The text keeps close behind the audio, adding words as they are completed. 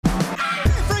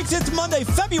It's Monday,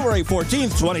 February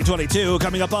 14th, 2022.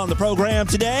 Coming up on the program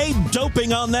today,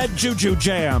 doping on that juju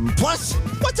jam. Plus,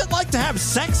 what's it like to have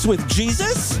sex with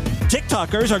Jesus?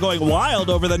 TikTokers are going wild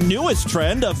over the newest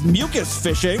trend of mucus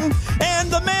fishing. And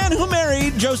the man who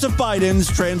married Joseph Biden's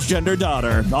transgender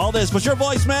daughter. All this was your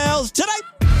voicemails today.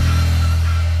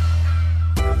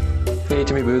 Hey,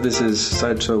 Timmy Boo, this is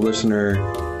Sideshow listener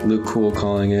Luke Cool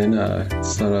calling in.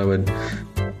 Thought I would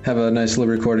have a nice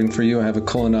little recording for you. I have a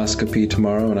colonoscopy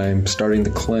tomorrow, and I'm starting the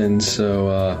cleanse,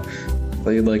 so if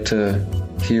you'd like to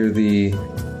hear the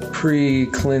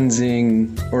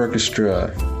pre-cleansing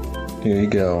orchestra, here you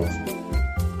go.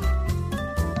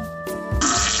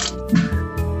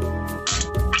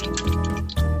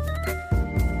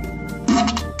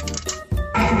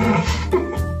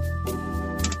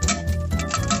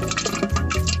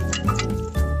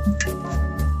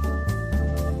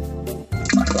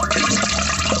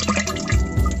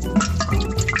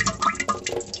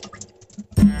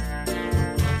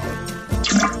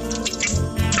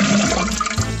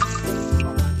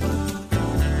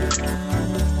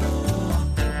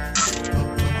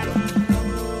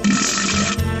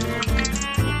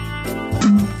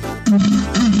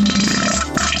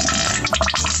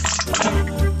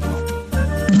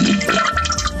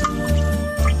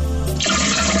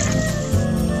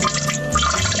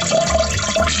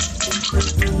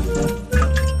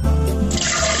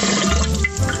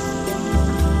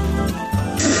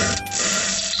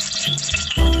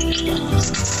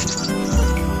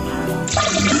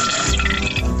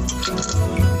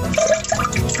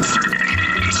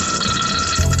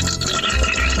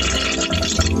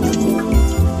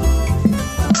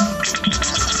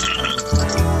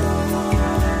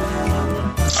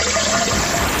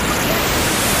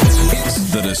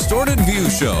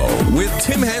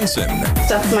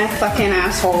 Stuff my fucking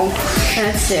asshole.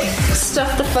 That's it.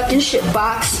 Stuff the fucking shit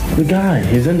box. The guy,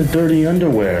 he's in the dirty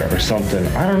underwear or something.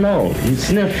 I don't know. He's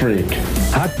sniff freak.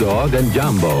 Hot Dog and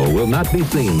Jumbo will not be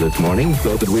seen this morning,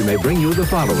 so that we may bring you the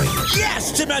following.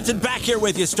 Yes, Tim Henson back here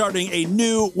with you, starting a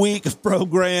new week of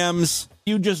programs.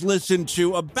 You just listened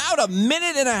to about a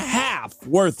minute and a half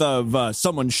worth of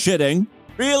someone shitting.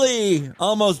 Really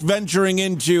almost venturing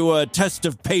into a test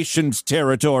of patience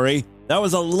territory. That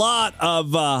was a lot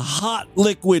of hot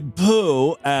liquid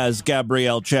poo, as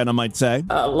Gabrielle Channa might say.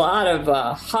 A lot of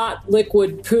hot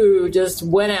liquid poo just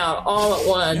went out all at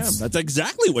once. Yeah, that's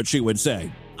exactly what she would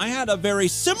say. I had a very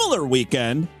similar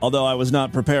weekend, although I was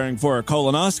not preparing for a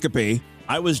colonoscopy.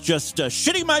 I was just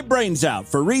shitting my brains out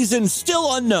for reasons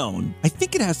still unknown. I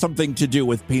think it has something to do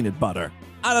with peanut butter.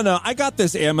 I don't know. I got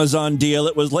this Amazon deal.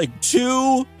 It was like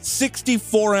 2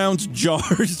 64-ounce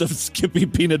jars of Skippy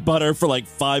peanut butter for like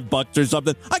 $5 or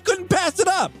something. I couldn't pass it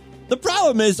up. The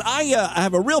problem is I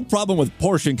have a real problem with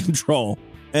portion control,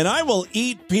 and I will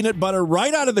eat peanut butter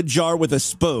right out of the jar with a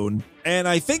spoon, and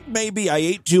I think maybe I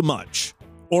ate too much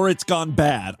or it's gone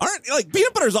bad.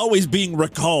 Peanut butter is always being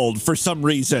recalled for some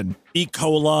reason. E.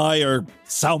 coli or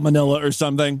salmonella or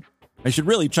something. I should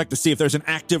really check to see if there's an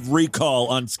active recall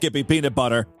on Skippy peanut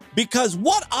butter, because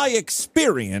what I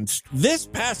experienced this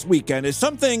past weekend is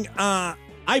something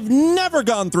I've never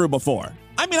gone through before.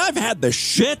 I mean, I've had the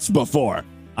shits before.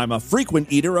 I'm a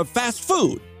frequent eater of fast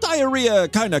food. Diarrhea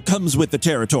kind of comes with the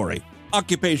territory.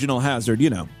 Occupational hazard,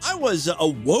 you know. I was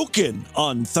awoken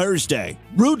on Thursday,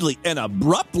 rudely and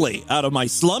abruptly out of my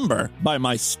slumber by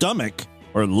my stomach.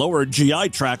 Or lower GI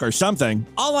tract or something.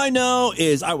 All I know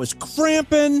is I was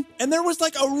cramping, and there was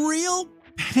like a real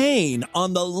pain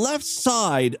on the left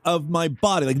side of my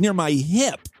body, like near my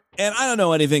hip. And I don't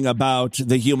know anything about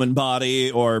the human body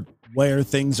or where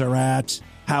things are at,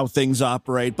 how things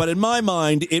operate. But in my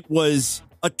mind, it was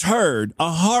a turd,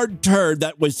 a hard turd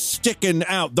that was sticking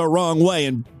out the wrong way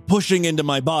and pushing into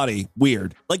my body.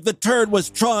 Weird. Like the turd was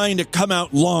trying to come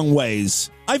out long ways.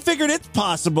 I figured it's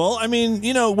possible. I mean,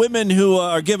 you know, women who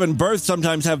are given birth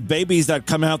sometimes have babies that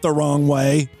come out the wrong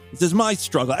way. This is my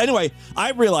struggle. Anyway,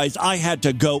 I realized I had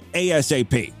to go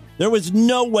ASAP. There was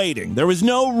no waiting. There was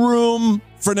no room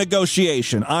for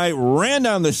negotiation. I ran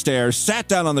down the stairs, sat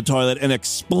down on the toilet, and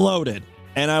exploded.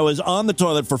 And I was on the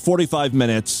toilet for 45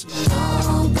 minutes.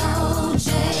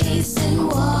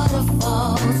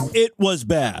 It was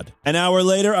bad. An hour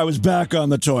later, I was back on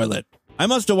the toilet. I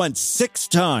must have went 6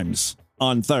 times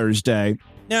on Thursday.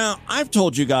 Now, I've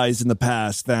told you guys in the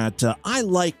past that I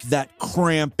like that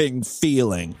cramping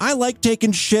feeling. I like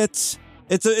taking shits.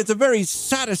 It's a very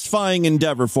satisfying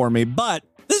endeavor for me, but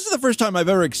this is the first time I've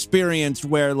ever experienced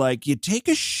where, like, you take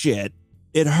a shit,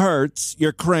 it hurts,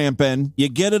 you're cramping, you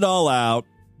get it all out,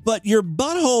 but your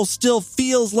butthole still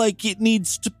feels like it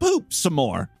needs to poop some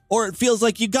more. Or it feels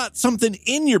like you got something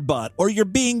in your butt, or you're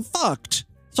being fucked.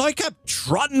 So I kept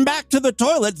trotting back to the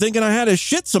toilet thinking I had to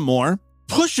shit some more,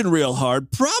 pushing real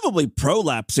hard, probably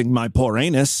prolapsing my poor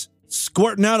anus,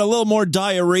 squirting out a little more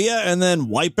diarrhea and then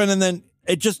wiping, and then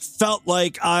it just felt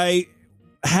like I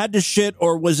had to shit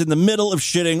or was in the middle of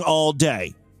shitting all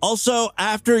day. Also,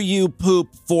 after you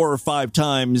poop 4 or 5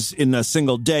 times in a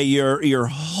single day, your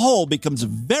hole becomes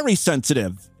very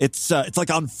sensitive. It's like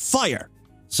on fire.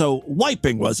 So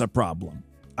wiping was a problem.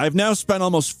 I've now spent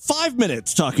almost 5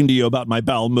 minutes talking to you about my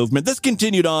bowel movement. This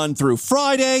continued on through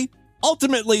Friday.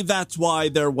 Ultimately, that's why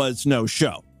there was no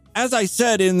show. As I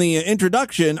said in the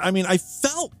introduction, I mean, I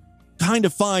felt kind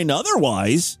of fine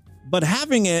otherwise. But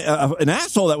having an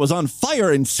asshole that was on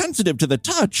fire and sensitive to the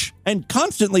touch and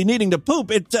constantly needing to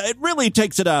poop, it really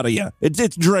takes it out of you.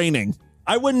 It's draining.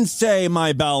 I wouldn't say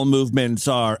my bowel movements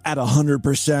are at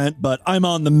 100%, but I'm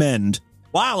on the mend.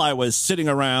 While I was sitting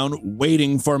around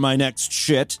waiting for my next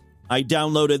shit, I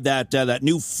downloaded that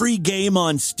new free game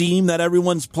on Steam that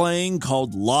everyone's playing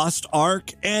called Lost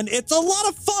Ark, and it's a lot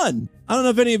of fun. I don't know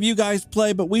if any of you guys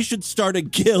play, but we should start a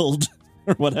guild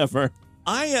or whatever.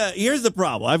 Here's the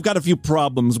problem. I've got a few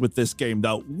problems with this game,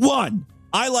 though. One,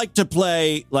 I like to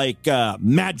play,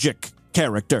 magic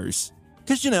characters.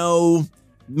 Because,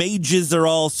 mages are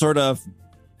all sort of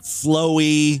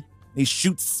flowy. They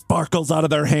shoot sparkles out of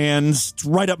their hands. It's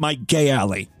right up my gay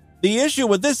alley. The issue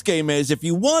with this game is if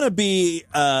you want to be,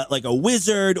 like a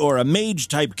wizard or a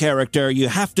mage-type character, you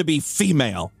have to be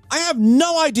female. I have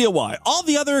no idea why. All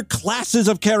the other classes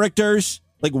of characters,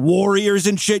 like warriors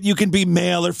and shit, you can be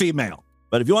male or female.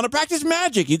 But if you want to practice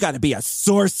magic, you got to be a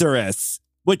sorceress,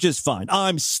 which is fine.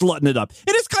 I'm slutting it up.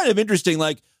 It is kind of interesting.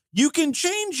 Like, you can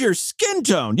change your skin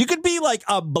tone. You could be like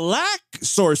a black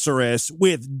sorceress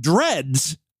with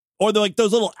dreads or like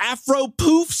those little afro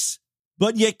poofs,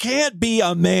 but you can't be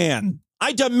a man.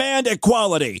 I demand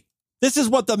equality. This is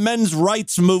what the men's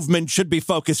rights movement should be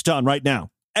focused on right now.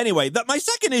 Anyway, my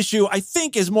second issue, I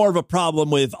think, is more of a problem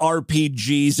with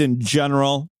RPGs in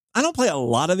general. I don't play a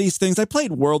lot of these things. I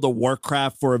played World of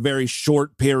Warcraft for a very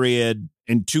short period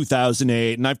in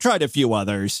 2008, and I've tried a few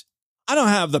others. I don't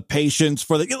have the patience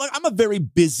for I'm a very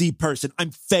busy person.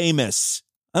 I'm famous.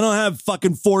 I don't have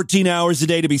fucking 14 hours a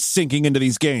day to be sinking into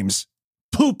these games.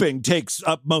 Pooping takes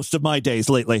up most of my days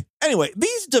lately. Anyway,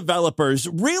 these developers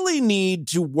really need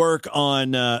to work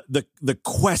on the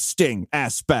questing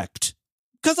aspect.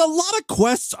 Because a lot of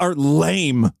quests are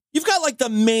lame. You've got like the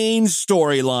main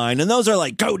storyline, and those are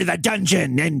like, go to the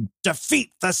dungeon and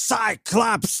defeat the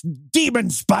Cyclops demon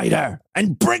spider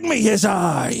and bring me his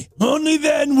eye. Only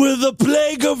then will the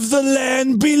plague of the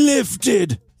land be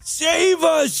lifted. Save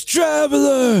us,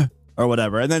 traveler. Or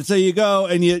whatever. And then so you go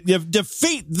and you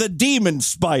defeat the demon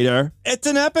spider. It's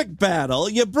an epic battle.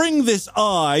 You bring this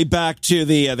eye back to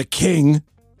the king.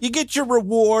 You get your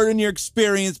reward and your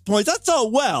experience points. That's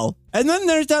all well. And then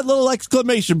there's that little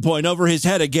exclamation point over his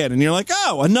head again. And you're like,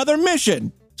 oh, another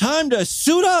mission. Time to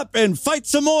suit up and fight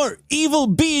some more evil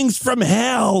beings from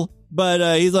hell.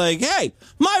 But he's like, hey,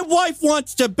 my wife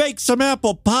wants to bake some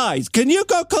apple pies. Can you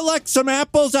go collect some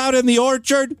apples out in the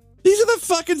orchard? These are the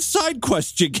fucking side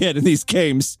quests you get in these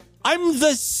games. I'm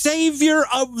the savior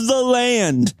of the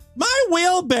land. My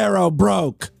wheelbarrow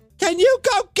broke. Can you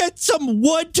go get some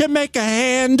wood to make a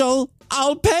handle?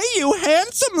 I'll pay you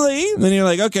handsomely. And then you're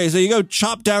like, okay, so you go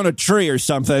chop down a tree or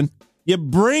something. You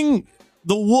bring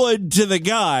the wood to the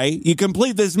guy. You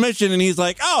complete this mission, and he's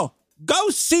like, oh, go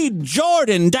see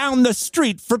Jordan down the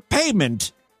street for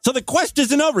payment. So the quest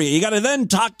isn't over yet. You got to then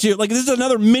talk to, this is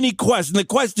another mini quest, and the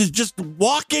quest is just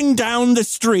walking down the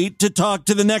street to talk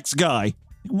to the next guy.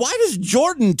 Why does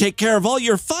Jordan take care of all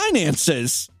your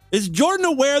finances? Is Jordan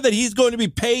aware that he's going to be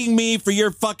paying me for your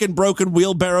fucking broken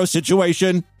wheelbarrow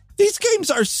situation? These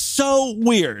games are so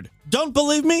weird. Don't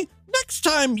believe me? Next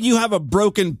time you have a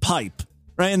broken pipe,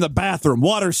 right, in the bathroom,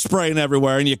 water spraying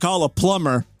everywhere, and you call a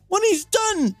plumber, when he's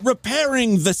done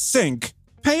repairing the sink,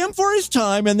 pay him for his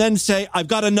time and then say, I've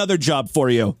got another job for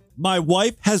you. My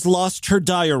wife has lost her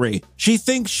diary. She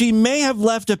thinks she may have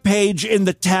left a page in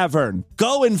the tavern.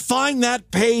 Go and find that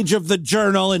page of the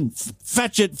journal and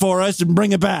fetch it for us and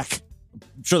bring it back.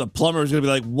 I'm sure the plumber is going to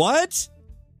be like, what?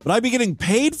 Would I be getting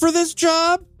paid for this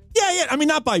job? Yeah. I mean,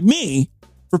 not by me.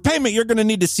 For payment, you're going to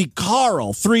need to see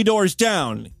Carl 3 doors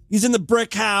down. He's in the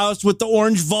brick house with the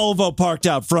orange Volvo parked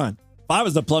out front. If I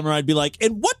was the plumber, I'd be like,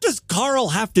 and what does Carl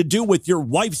have to do with your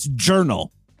wife's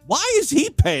journal? Why is he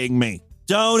paying me?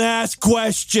 Don't ask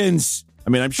questions. I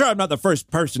mean, I'm sure I'm not the first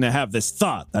person to have this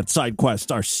thought that side quests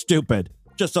are stupid.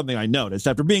 Just something I noticed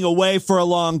after being away for a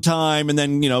long time and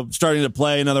then, starting to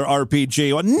play another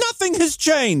RPG. Well, nothing has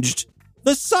changed.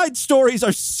 The side stories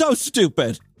are so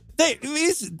stupid.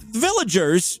 These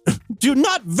villagers do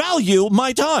not value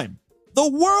my time. The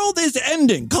world is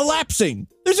ending, collapsing.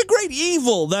 There's a great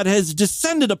evil that has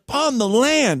descended upon the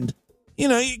land. You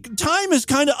know, time is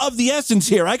kind of the essence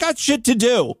here. I got shit to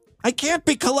do. I can't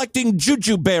be collecting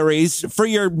juju berries for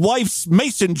your wife's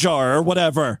mason jar or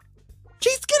whatever.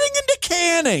 She's getting into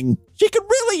canning. She could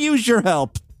really use your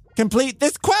help. Complete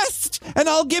this quest, and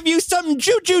I'll give you some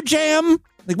juju jam.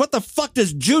 Like, what the fuck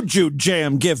does juju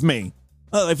jam give me?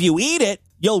 Oh, if you eat it,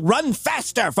 you'll run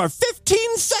faster for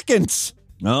 15 seconds.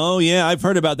 Oh, yeah, I've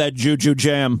heard about that juju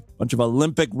jam. Bunch of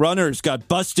Olympic runners got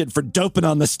busted for doping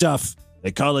on the stuff.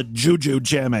 They call it juju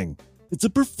jamming. It's a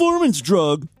performance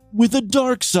drug with a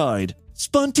dark side.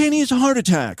 Spontaneous heart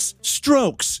attacks,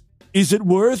 strokes. Is it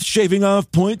worth shaving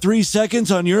off 0.3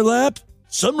 seconds on your lap?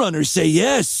 Some runners say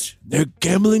yes. They're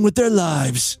gambling with their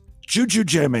lives. Juju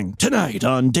jamming tonight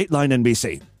on Dateline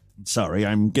NBC. Sorry,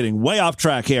 I'm getting way off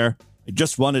track here. I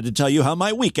just wanted to tell you how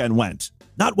my weekend went.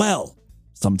 Not well.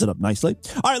 Sums it up nicely.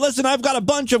 All right, listen, I've got a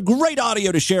bunch of great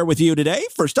audio to share with you today.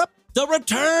 First up, the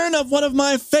return of one of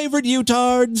my favorite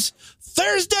U-tards,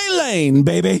 Thursday Lane,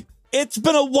 baby. It's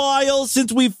been a while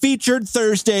since we've featured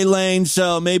Thursday Lane,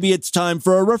 so maybe it's time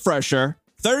for a refresher.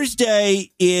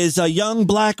 Thursday is a young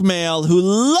black male who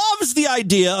loves the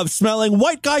idea of smelling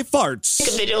white guy farts. Make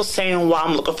a video saying why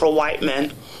I'm looking for white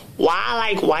men. Why I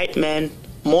like white men.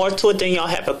 More to it than y'all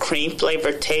have a cream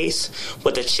flavored taste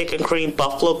with a chicken cream,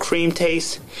 buffalo cream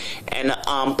taste, and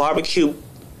a barbecue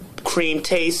cream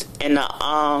taste, and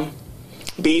a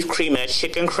beef cream, and a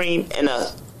chicken cream, and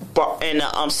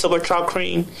a silver trout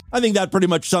cream. I think that pretty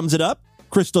much sums it up.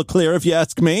 Crystal clear, if you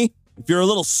ask me. If you're a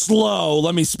little slow,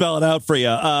 let me spell it out for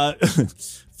you.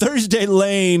 Thursday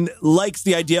Lane likes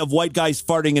the idea of white guys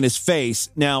farting in his face.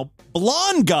 Now,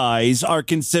 blonde guys are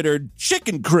considered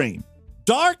chicken cream.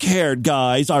 Dark-haired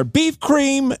guys are beef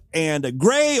cream, and a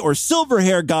gray or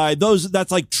silver-haired guy,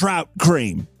 that's like trout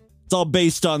cream. It's all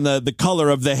based on the color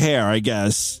of the hair, I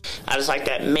guess. I just like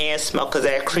that man smell, because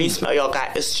that cream smell y'all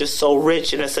got is just so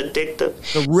rich and it's addictive.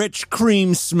 The rich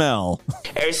cream smell.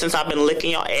 Ever since I've been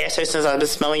licking y'all ass, ever since I've been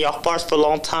smelling y'all farts for a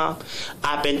long time,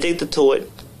 I've been addicted to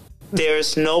it.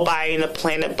 There's nobody in the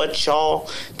planet but y'all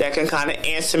that can kind of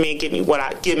answer me and give me what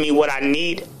I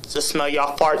need to smell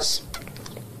y'all farts.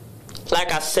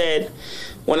 Like I said,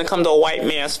 when it comes to a white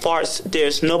man's farts,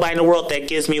 there's nobody in the world that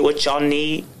gives me what y'all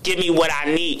need. Give me what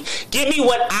I need. Give me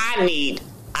what I need.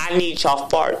 I need y'all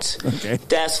farts. Okay.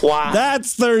 That's why.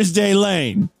 That's Thursday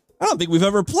Lane. I don't think we've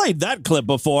ever played that clip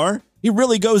before. He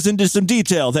really goes into some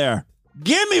detail there.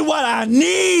 Give me what I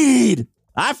need.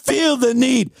 I feel the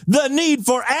need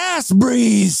for ass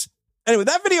breeze. Anyway,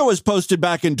 that video was posted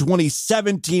back in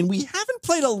 2017. We haven't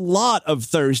played a lot of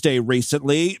Thursday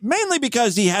recently, mainly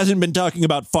because he hasn't been talking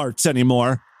about farts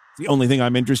anymore. It's the only thing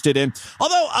I'm interested in.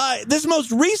 Although, this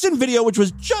most recent video, which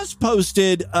was just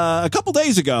posted a couple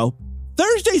days ago,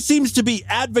 Thursday seems to be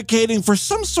advocating for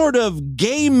some sort of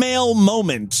gay male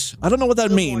moment. I don't know what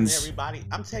that means. Good morning,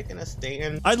 everybody. I'm taking a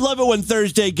stand. I love it when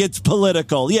Thursday gets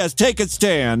political. Yes, take a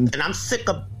stand. And I'm sick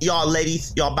of y'all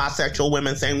ladies, y'all bisexual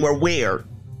women saying we're weird.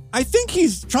 I think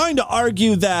he's trying to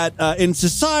argue that in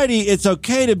society, it's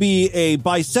okay to be a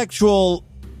bisexual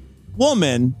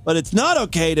woman, but it's not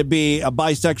okay to be a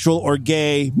bisexual or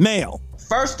gay male.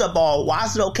 First of all, why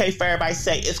is it okay for everybody to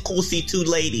say it's cool to see two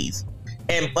ladies?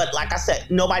 But like I said,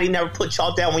 nobody never put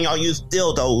y'all down when y'all use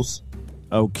dildos.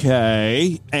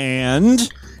 Okay,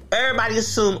 and? Everybody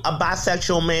assume a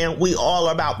bisexual man, we all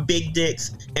are about big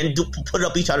dicks and put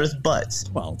up each other's butts.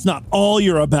 Well, it's not all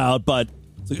you're about, but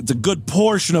it's a good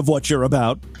portion of what you're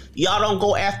about. Y'all don't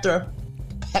go after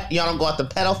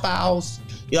pedophiles.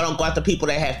 Y'all don't go after people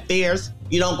that have fears.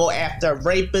 You don't go after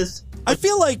rapists. I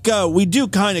feel like we do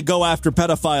kind of go after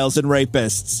pedophiles and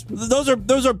rapists.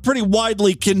 Those are pretty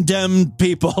widely condemned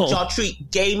people. Y'all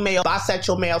treat gay male,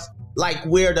 bisexual males like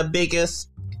we're the biggest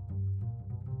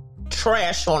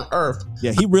trash on earth.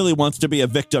 Yeah, he really wants to be a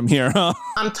victim here, huh?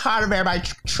 I'm tired of everybody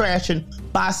trashing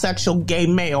bisexual gay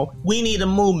male. We need a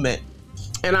movement.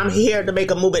 And I'm here to make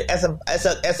a movement as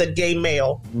a gay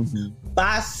male. Mm-hmm.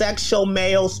 Bisexual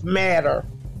males matter.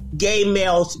 Gay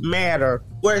males matter.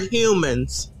 We're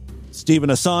humans. Stephen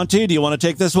Asante, do you want to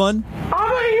take this one?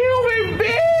 I'm a human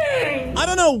being! I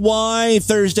don't know why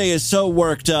Thursday is so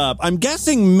worked up. I'm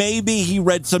guessing maybe he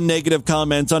read some negative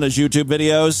comments on his YouTube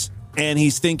videos, and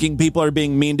he's thinking people are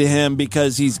being mean to him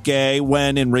because he's gay,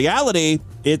 when in reality,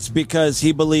 it's because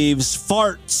he believes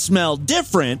farts smell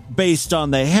different based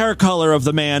on the hair color of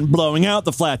the man blowing out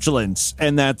the flatulence,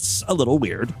 and that's a little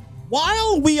weird.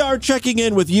 While we are checking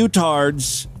in with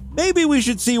U-tards, maybe we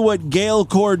should see what Gail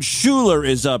Cord Schuler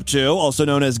is up to, also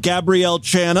known as Gabrielle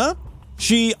Channa.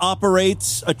 She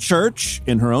operates a church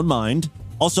in her own mind.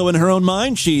 Also in her own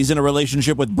mind, she's in a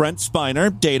relationship with Brent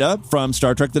Spiner, Data from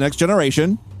Star Trek The Next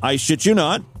Generation. I shit you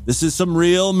not. This is some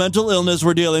real mental illness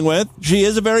we're dealing with. She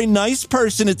is a very nice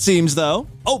person, it seems, though.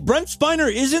 Oh, Brent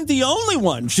Spiner isn't the only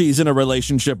one she's in a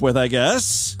relationship with, I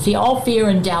guess. See, all fear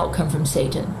and doubt come from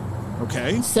Satan.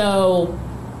 Okay. So,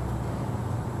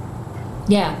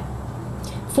 yeah.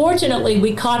 Fortunately,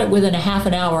 we caught it within a half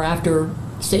an hour after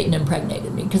Satan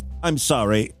impregnated me. I'm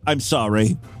sorry.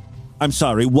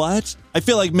 What? I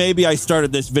feel like maybe I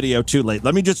started this video too late.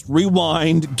 Let me just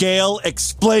rewind. Gail,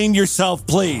 explain yourself,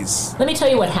 please. Let me tell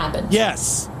you what happened.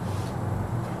 Yes.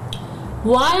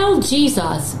 While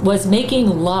Jesus was making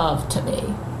love to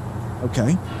me.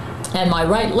 Okay. And my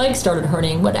right leg started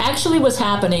hurting, what actually was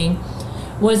happening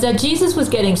was that Jesus was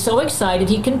getting so excited,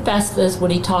 he confessed this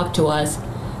when he talked to us,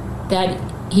 that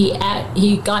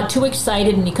he got too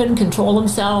excited and he couldn't control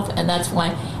himself, and that's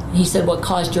why he said, what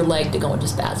caused your leg to go into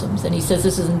spasms? And he says,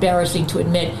 this is embarrassing to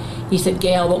admit. He said,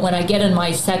 Gail, but when I get in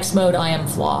my sex mode, I am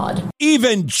flawed.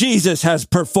 Even Jesus has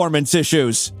performance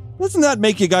issues. Doesn't that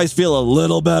make you guys feel a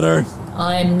little better?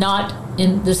 I'm not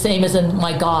in the same as in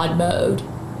my God mode.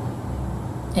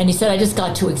 And he said, I just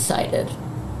got too excited.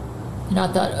 And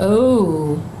I thought,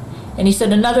 oh. And he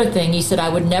said another thing. He said, I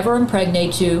would never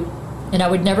impregnate you, and I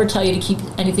would never tell you to keep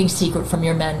anything secret from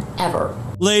your men, ever.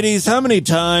 Ladies, how many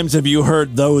times have you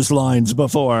heard those lines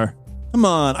before? Come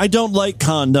on, I don't like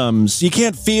condoms. You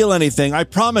can't feel anything. I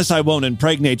promise I won't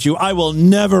impregnate you. I will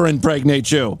never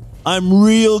impregnate you. I'm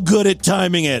real good at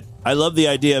timing it. I love the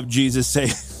idea of Jesus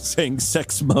saying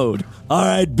sex mode. All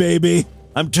right, baby.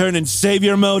 I'm turning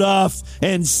savior mode off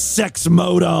and sex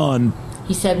mode on.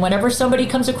 He said, whenever somebody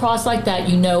comes across like that,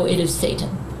 you know it is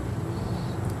Satan.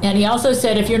 And he also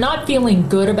said, if you're not feeling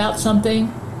good about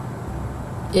something,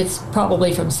 it's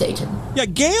probably from Satan. Yeah,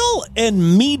 Gail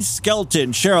and Meade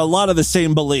Skelton share a lot of the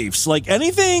same beliefs. Like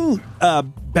anything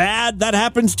bad that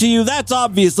happens to you, that's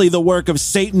obviously the work of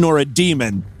Satan or a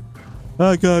demon.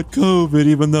 I got COVID,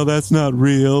 even though that's not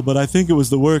real, but I think it was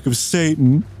the work of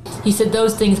Satan. He said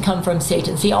those things come from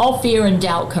Satan. See, all fear and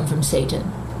doubt come from Satan.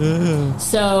 Yeah.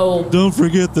 So... don't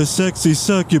forget the sexy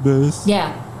succubus.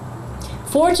 Yeah.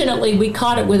 Fortunately, we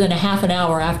caught it within a half an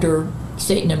hour after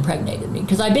Satan impregnated me,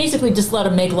 because I basically just let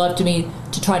him make love to me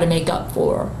to try to make up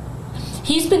for her.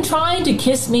 He's been trying to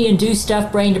kiss me and do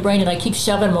stuff brain to brain, and I keep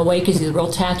shoving him away because he's a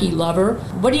real tacky lover.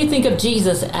 What do you think of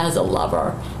Jesus as a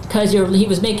lover? Because he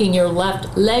was making your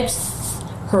left legs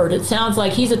hurt. It sounds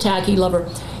like he's a tacky lover.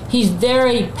 He's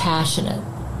very passionate,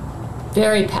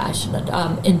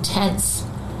 intense,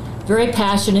 very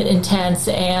passionate, intense,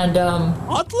 and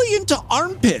oddly into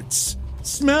armpits.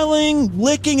 Smelling,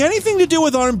 licking, anything to do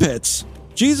with armpits.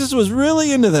 Jesus was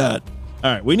really into that.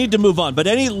 All right, we need to move on. But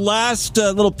any last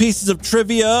little pieces of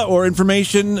trivia or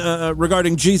information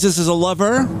regarding Jesus as a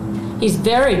lover? He's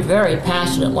very, very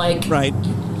passionate. Like, right.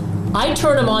 I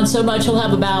turn him on so much, he'll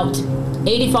have about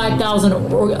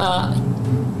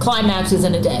 85,000 climaxes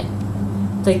in a day.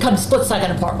 They come split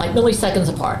second apart, like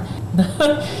milliseconds apart.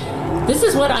 This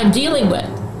is what I'm dealing with.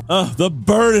 Oh, the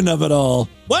burden of it all.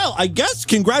 Well, I guess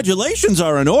congratulations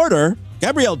are in order.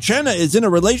 Gabrielle Chenna is in a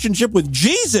relationship with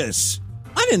Jesus.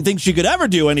 I didn't think she could ever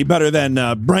do any better than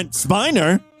Brent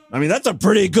Spiner. I mean, that's a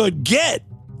pretty good get.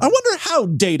 I wonder how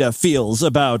Data feels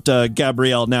about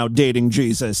Gabrielle now dating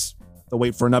Jesus. They'll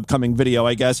wait for an upcoming video,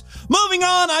 I guess. Moving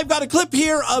on, I've got a clip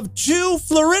here of two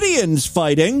Floridians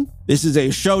fighting. This is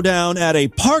a showdown at a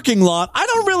parking lot. I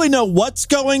don't really know what's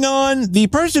going on. The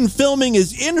person filming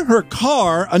is in her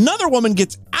car. Another woman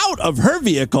gets out of her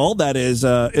vehicle, that is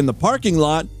in the parking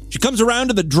lot. She comes around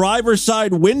to the driver's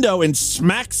side window and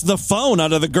smacks the phone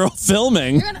out of the girl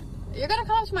filming. You're gonna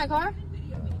come up to my car?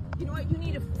 You know what? You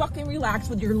need to fucking relax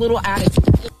with your little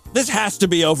attitude. This has to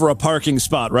be over a parking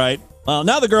spot, right? Well,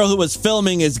 now the girl who was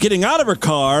filming is getting out of her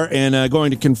car and going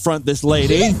to confront this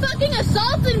lady. You just fucking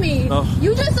assaulted me. Oh.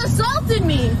 You just assaulted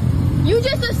me. You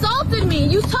just assaulted me.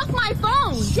 You took my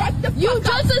phone. Shut the fuck You up.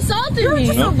 just assaulted You're me.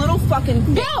 just a little fucking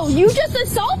bitch. Bro, you just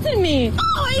assaulted me.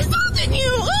 Oh, I assaulted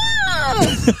you.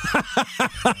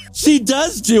 She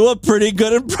does do a pretty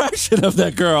good impression of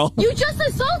that girl. You just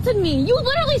assaulted me. You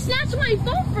literally snatched my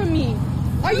phone from me.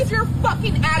 Are you your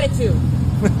fucking attitude?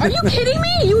 Are you kidding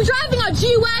me? You driving a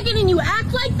G-Wagon and you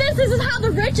act like this? This is how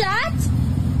the rich act?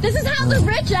 This is how the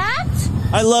rich act?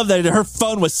 I love that her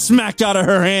phone was smacked out of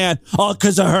her hand all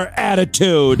because of her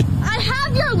attitude. I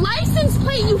have your license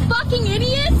plate, you fucking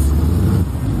idiots.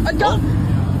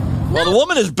 Well, the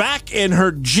woman is back in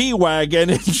her G-Wagon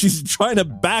and she's trying to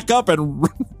back up and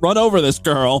run over this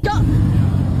girl. No,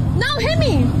 hit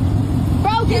me.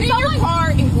 Bro, Get in your car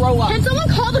and grow up. Can someone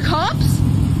call the cops?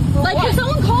 For Like, can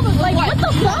someone call them? Like, what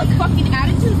the fuck? Fucking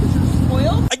attitude because you're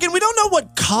spoiled? Again, we don't know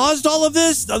what caused all of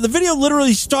this. The video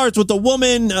literally starts with the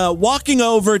woman walking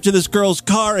over to this girl's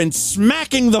car and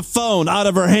smacking the phone out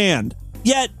of her hand.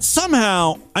 Yet,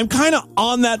 somehow, I'm kind of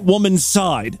on that woman's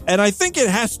side, and I think it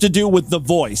has to do with the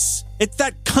voice. It's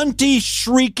that cunty,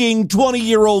 shrieking,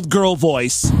 20-year-old girl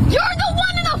voice. You're the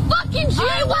one in a fucking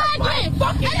G-Wagon!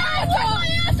 And I work my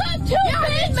ass off too,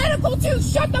 bitch! I'm medical too!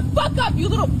 Shut the fuck up, you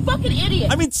little fucking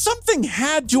idiot! I mean, something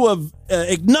had to have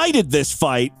ignited this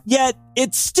fight, yet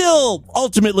it's still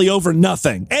ultimately over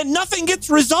nothing. And nothing gets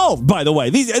resolved, by the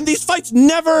way. These fights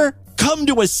never come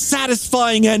to a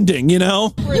satisfying ending, you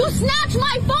know? You snatched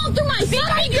my phone through my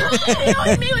fucking car!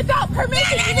 You me without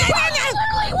permission! You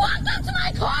literally walked up to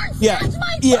my car and snatched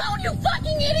my phone, you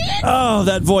fucking idiot! Oh,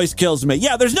 that voice kills me.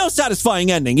 Yeah, there's no satisfying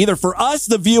ending, either for us,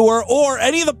 the viewer, or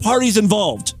any of the parties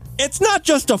involved. It's not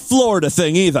just a Florida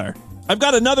thing, either. I've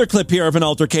got another clip here of an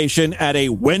altercation at a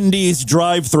Wendy's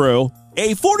drive-thru.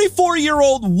 A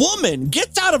 44-year-old woman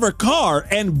gets out of her car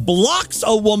and blocks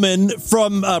a woman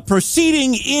from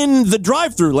proceeding in the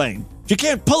drive-thru lane. She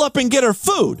can't pull up and get her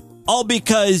food, all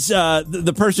because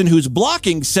the person who's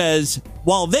blocking says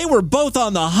while they were both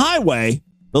on the highway,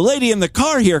 the lady in the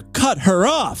car here cut her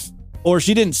off, or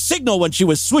she didn't signal when she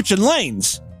was switching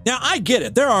lanes. Now, I get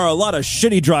it. There are a lot of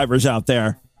shitty drivers out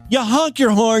there. You honk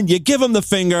your horn, you give them the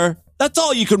finger. That's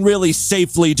all you can really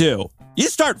safely do. You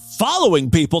start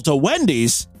following people to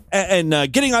Wendy's and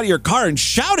getting out of your car and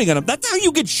shouting at them. That's how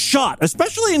you get shot,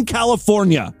 especially in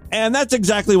California. And that's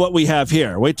exactly what we have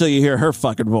here. Wait till you hear her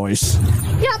fucking voice.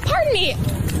 Yeah, pardon me.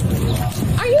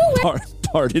 Are you aware?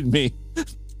 Pardon me.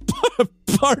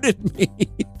 Pardon me.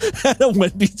 At a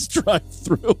Wendy's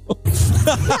drive-thru.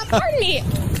 Yeah, pardon me.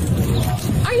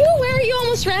 Are you aware you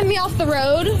almost ran me off the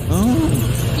road?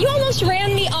 Oh. You almost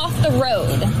ran me off the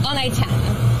road on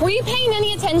I-10. Were you paying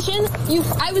any attention?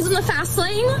 I was in the fast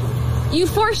lane. You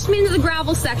forced me into the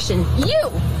gravel section.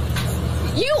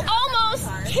 You almost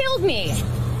killed me.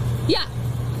 Yeah,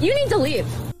 you need to leave.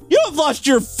 You have lost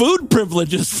your food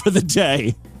privileges for the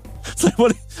day. It's like,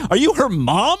 what? Are you her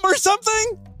mom or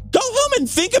something? Go home and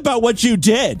think about what you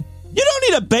did. You don't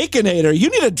need a Baconator. You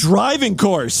need a driving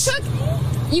course.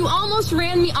 You almost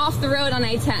ran me off the road on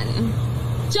I-10.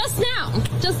 Just now.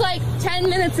 Just like 10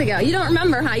 minutes ago. You don't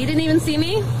remember, huh? You didn't even see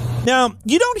me? Now,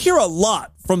 you don't hear a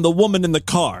lot from the woman in the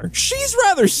car. She's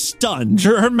rather stunned.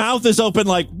 Her mouth is open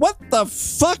like, what the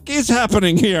fuck is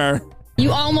happening here?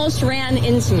 You almost ran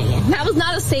into me. That was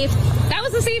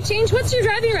a safe change. What's your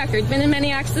driving record? Been in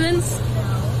many accidents?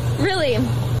 Really?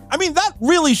 I mean, that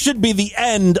really should be the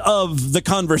end of the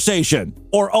conversation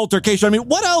or altercation. I mean,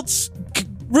 what else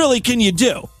really can you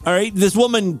do? All right, this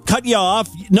woman cut you off.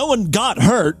 No one got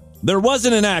hurt. There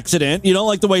wasn't an accident. You don't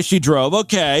like the way she drove.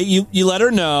 Okay, you let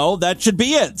her know. That should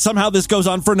be it. Somehow this goes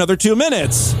on for another 2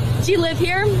 minutes. Do you live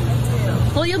here?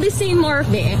 Well, you'll be seeing more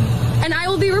of me. And I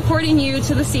will be reporting you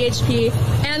to the CHP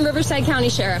and Riverside County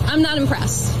Sheriff. I'm not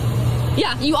impressed.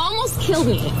 Yeah, you almost killed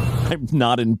me. I'm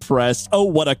not impressed. Oh,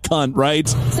 what a cunt, right?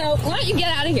 So why don't you get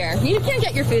out of here? You can't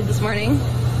get your food this morning.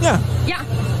 Yeah. Yeah,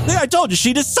 I told you,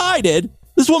 she decided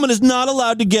this woman is not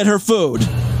allowed to get her food.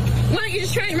 Why don't you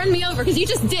just try and run me over? Because you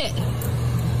just did.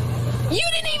 You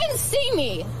didn't even see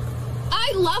me.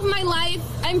 I love my life.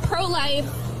 I'm pro-life.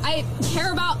 I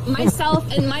care about myself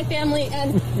and my family,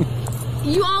 and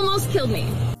you almost killed me.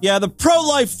 Yeah, the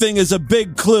pro-life thing is a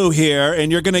big clue here,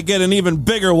 and you're going to get an even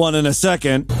bigger one in a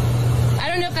second. I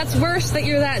don't know if that's worse that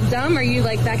you're that dumb. Are you,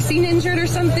 like, vaccine injured or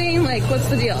something? Like, what's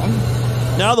the deal?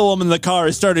 Now the woman in the car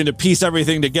is starting to piece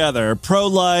everything together.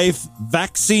 Pro-life,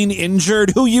 vaccine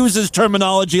injured. Who uses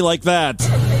terminology like that?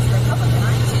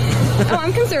 Oh,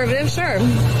 I'm conservative, sure.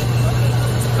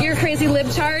 You're a crazy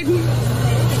libtard?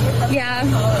 Yeah.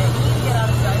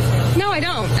 No, I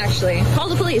don't, actually. Call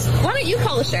the police. Why don't you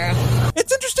call the sheriff?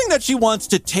 It's interesting that she wants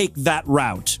to take that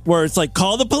route, where it's like,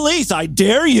 call the police, I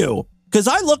dare you. Because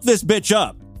I looked this bitch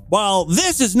up. While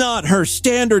this is not her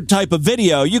standard type of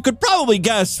video, you could probably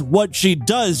guess what she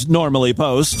does normally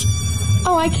post.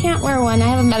 Oh, I can't wear one. I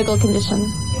have a medical condition.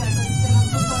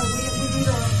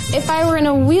 If I were in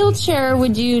a wheelchair,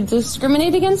 would you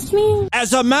discriminate against me?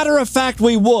 As a matter of fact,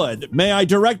 we would. May I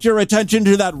direct your attention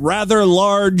to that rather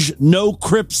large "No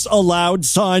Crips Allowed"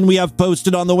 sign we have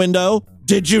posted on the window?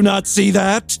 Did you not see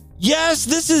that? Yes,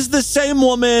 this is the same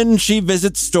woman. She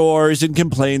visits stores and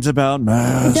complains about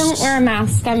masks. Don't wear a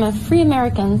mask. I'm a free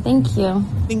American. Thank you.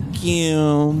 Thank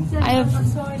you. I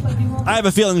have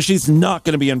a feeling she's not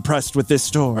going to be impressed with this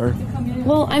store.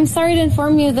 Well, I'm sorry to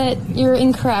inform you that you're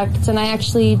incorrect, and I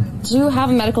actually do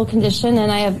have a medical condition,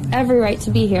 and I have every right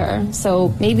to be here.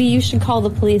 So maybe you should call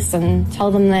the police and tell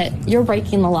them that you're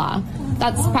breaking the law.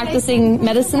 That's practicing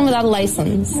medicine without a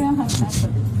license.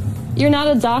 You're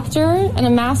not a doctor, and a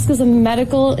mask is a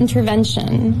medical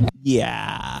intervention.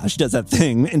 Yeah, she does that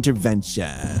thing,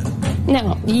 intervention.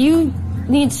 No, you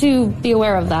need to be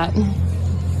aware of that.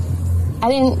 I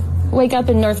didn't wake up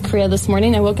in North Korea this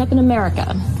morning. I woke up in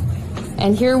America.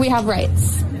 And here we have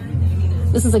rights.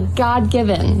 This is a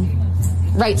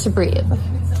God-given right to breathe.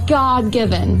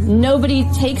 God-given. Nobody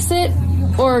takes it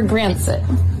or grants it.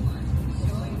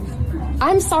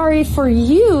 I'm sorry for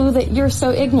you that you're so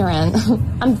ignorant.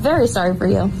 I'm very sorry for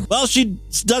you. Well, she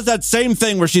does that same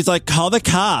thing where she's like, call the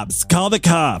cops, call the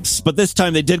cops. But this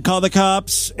time they did call the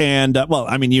cops. And, well,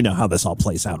 I mean, you know how this all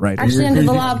plays out, right? Actually, under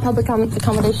the law of public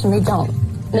accommodation, they don't.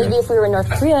 Maybe if we were in North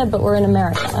Korea, but we're in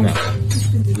America.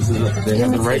 They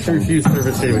have the right to refuse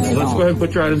service savings. So let's go ahead and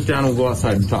put your items down and we'll go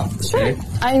outside and talk. Okay? Sure.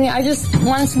 I just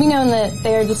want it to be known that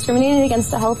they are discriminating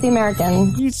against a healthy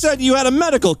American. You said you had a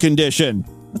medical condition.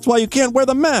 That's why you can't wear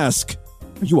the mask.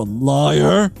 Are you a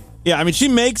liar? Yeah, I mean, she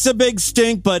makes a big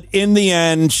stink, but in the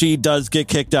end, she does get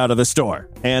kicked out of the store.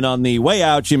 And on the way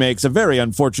out, she makes a very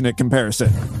unfortunate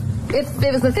comparison. If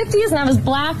it was the 50s and I was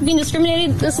black being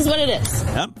discriminated, this is what it is.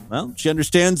 Yep, well, she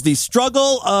understands the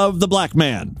struggle of the black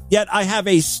man. Yet I have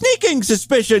a sneaking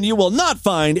suspicion you will not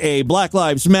find a Black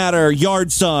Lives Matter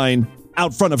yard sign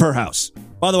out front of her house.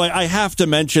 By the way, I have to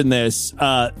mention this.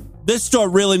 This store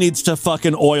really needs to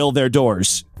fucking oil their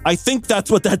doors. I think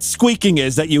that's what that squeaking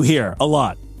is that you hear a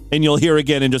lot. And you'll hear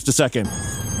again in just a second.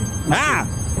 Ah!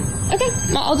 Okay,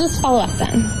 well, I'll just follow up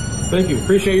then. Thank you.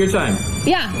 Appreciate your time.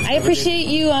 Yeah, I appreciate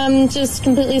you just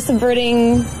completely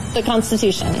subverting the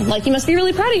Constitution. Like, you must be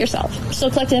really proud of yourself. You're still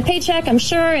collecting a paycheck, I'm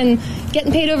sure, and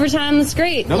getting paid overtime. That's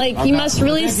great. Nope, like, you must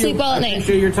really sleep well at night.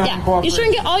 Appreciate your time. Yeah, you sure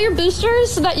and get all your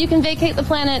boosters so that you can vacate the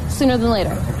planet sooner than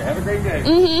later. Okay, have a great day.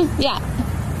 Mm-hmm, yeah.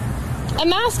 A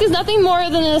mask is nothing more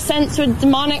than an ascent to a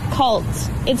demonic cult.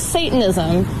 It's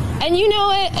Satanism. And you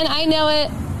know it, and I know it,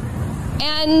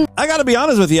 and... I gotta be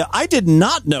honest with you, I did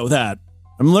not know that.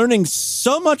 I'm learning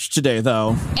so much today,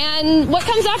 though. And what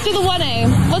comes after the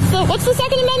 1A? What's the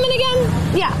Second Amendment again?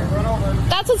 Yeah,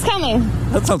 that's what's coming.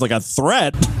 That sounds like a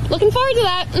threat. Looking forward to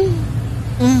that.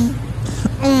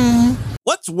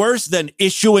 What's worse than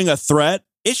issuing a threat?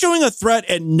 Issuing a threat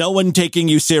and no one taking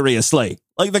you seriously.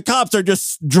 Like, the cops are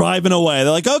just driving away.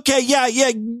 They're like, okay,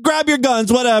 yeah, grab your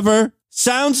guns, whatever.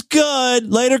 Sounds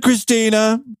good. Later,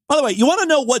 Christina. By the way, you want to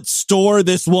know what store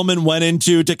this woman went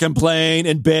into to complain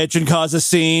and bitch and cause a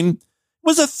scene? It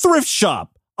was a thrift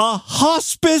shop. A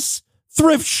hospice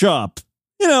thrift shop.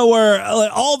 You know, where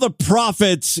all the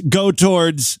profits go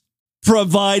towards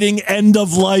providing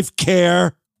end-of-life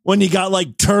care when you got,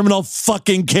 like, terminal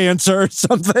fucking cancer or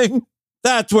something.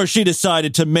 That's where she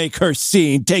decided to make her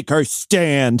scene, take her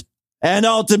stand, and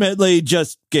ultimately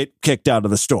just get kicked out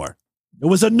of the store. It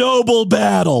was a noble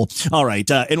battle. All right,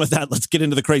 and with that, let's get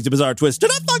into the crazy, bizarre twist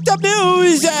and fucked up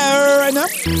news right now.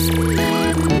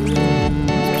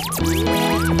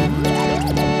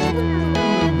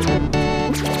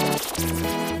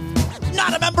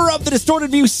 Not a member of the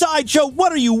Distorted View Sideshow?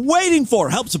 What are you waiting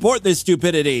for? Help support this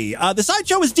stupidity. The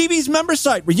Sideshow is DV's member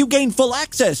site where you gain full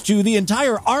access to the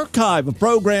entire archive of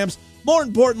programs. More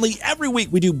importantly, every week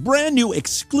we do brand new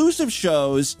exclusive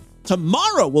shows.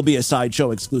 Tomorrow will be a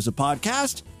Sideshow exclusive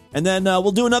podcast, and then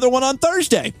we'll do another one on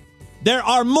Thursday. There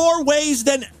are more ways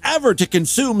than ever to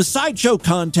consume Sideshow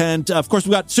content. Of course,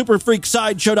 we've got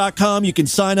superfreaksideshow.com. You can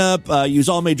sign up, use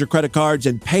all major credit cards,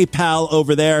 and PayPal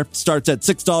over there. Starts at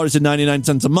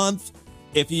 $6.99 a month.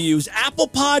 If you use Apple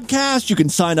Podcasts, you can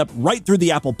sign up right through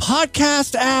the Apple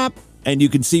Podcast app. And you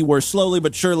can see we're slowly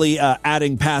but surely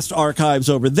adding past archives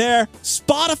over there.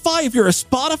 Spotify, if you're a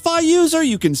Spotify user,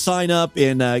 you can sign up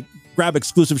and grab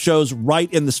exclusive shows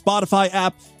right in the Spotify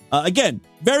app. Again,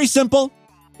 very simple.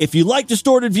 If you like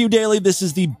Distorted View Daily, this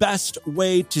is the best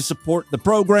way to support the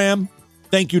program.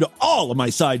 Thank you to all of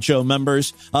my Sideshow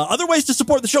members. Other ways to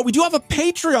support the show, we do have a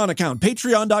Patreon account,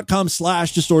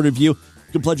 patreon.com/distortedview. You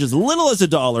can pledge as little as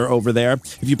 $1 over there.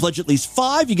 If you pledge at least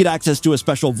 $5, you get access to a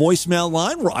special voicemail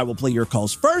line where I will play your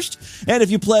calls first. And if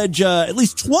you pledge at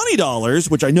least $20,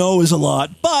 which I know is a lot,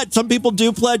 but some people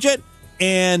do pledge it,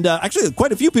 and actually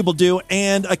quite a few people do,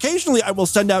 and occasionally I will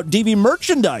send out DV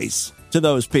merchandise to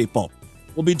those people.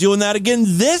 We'll be doing that again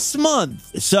this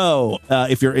month. So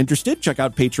if you're interested, check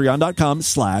out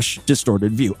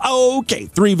patreon.com/distortedview. Okay,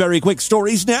 3 very quick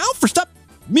stories now. First up,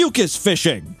 mucus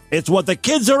fishing. It's what the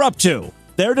kids are up to.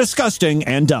 They're disgusting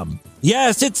and dumb.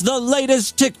 Yes, it's the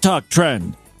latest TikTok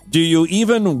trend. Do you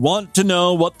even want to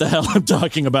know what the hell I'm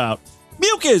talking about?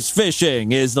 Mucus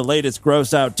fishing is the latest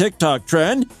gross out TikTok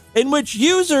trend in which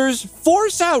users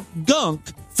force out gunk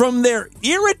from their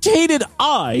irritated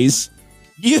eyes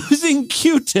using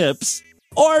Q-tips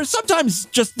or sometimes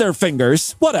just their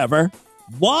fingers, whatever.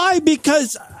 Why?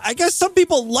 Because I guess some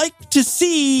people like to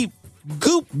see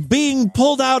goop being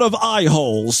pulled out of eye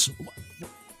holes.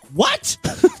 What?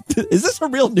 Is this a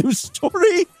real news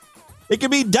story? It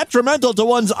can be detrimental to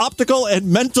one's optical and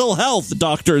mental health,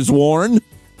 doctors warn.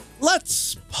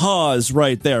 Let's pause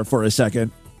right there for a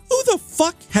second. Who the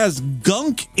fuck has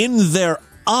gunk in their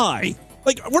eye?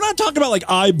 Like, we're not talking about like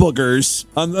eye boogers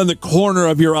on the corner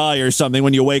of your eye or something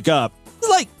when you wake up.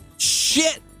 Like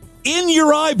shit in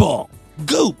your eyeball.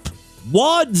 Goop.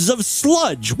 Wads of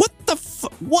sludge. What the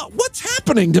what's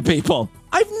happening to people?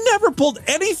 I've never pulled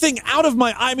anything out of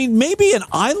my eye. I mean, maybe an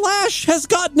eyelash has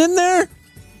gotten in there.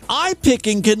 Eye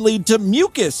picking can lead to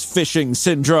mucus fishing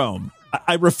syndrome.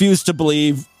 I refuse to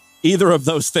believe either of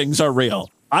those things are real.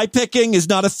 Eye picking is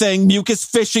not a thing. Mucus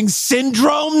fishing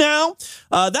syndrome now?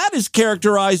 That is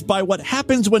characterized by what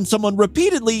happens when someone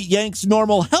repeatedly yanks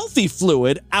normal healthy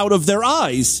fluid out of their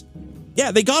eyes.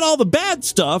 Yeah, they got all the bad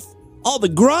stuff, all the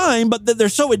grime, but they're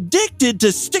so addicted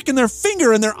to sticking their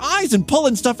finger in their eyes and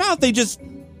pulling stuff out, they just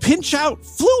pinch out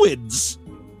fluids.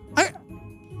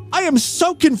 I am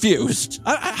so confused.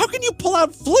 How can you pull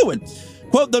out fluid?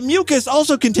 Quote, the mucus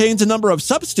also contains a number of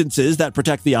substances that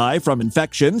protect the eye from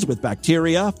infections with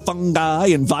bacteria, fungi,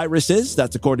 and viruses.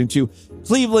 That's according to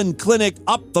Cleveland Clinic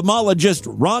ophthalmologist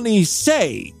Ronnie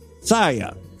Say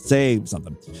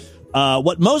something.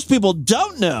 What most people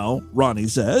don't know, Ronnie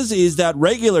says, is that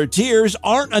regular tears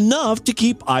aren't enough to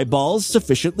keep eyeballs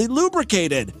sufficiently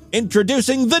lubricated.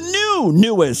 Introducing the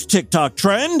newest TikTok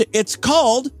trend. It's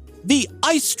called the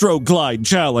Astroglide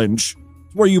Challenge,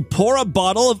 where you pour a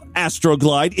bottle of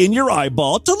Astroglide in your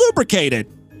eyeball to lubricate it.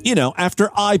 You know,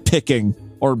 after eye picking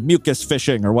or mucus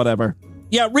fishing or whatever.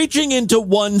 Yeah, reaching into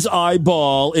one's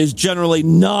eyeball is generally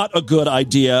not a good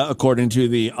idea, according to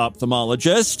the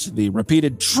ophthalmologist. The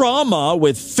repeated trauma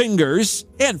with fingers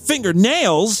and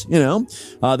fingernails,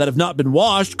 that have not been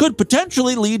washed could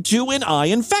potentially lead to an eye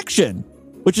infection,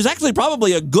 which is actually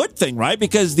probably a good thing, right?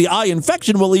 Because the eye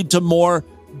infection will lead to more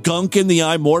gunk in the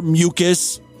eye, more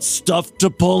mucus, stuff to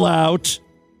pull out.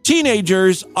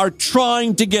 Teenagers are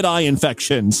trying to get eye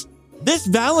infections. This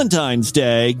Valentine's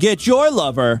Day, get your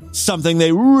lover something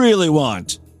they really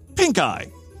want. Pink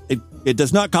eye. It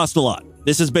does not cost a lot.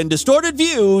 This has been Distorted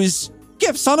Views,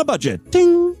 gifts on a budget.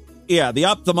 Ding. Yeah, the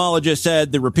ophthalmologist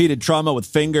said the repeated trauma with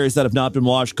fingers that have not been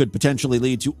washed could potentially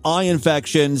lead to eye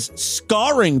infections.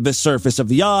 Scarring the surface of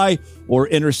the eye or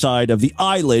inner side of the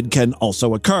eyelid can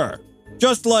also occur.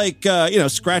 Just like,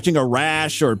 scratching a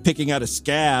rash or picking out a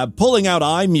scab, pulling out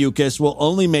eye mucus will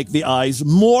only make the eyes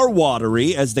more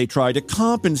watery as they try to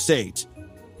compensate.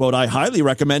 Quote, I highly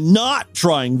recommend not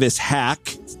trying this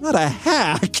hack. It's not a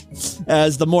hack,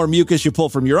 as the more mucus you pull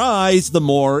from your eyes, the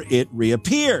more it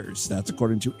reappears. That's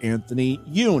according to Anthony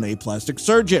Yoon, a plastic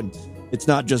surgeon. It's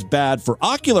not just bad for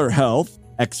ocular health.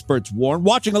 Experts warn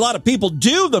watching a lot of people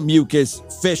do the mucus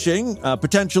fishing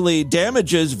potentially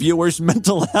damages viewers'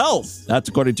 mental health. That's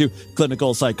according to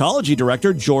clinical psychology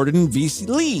director Jordan V.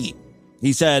 Lee.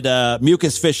 He said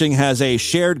mucus fishing has a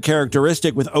shared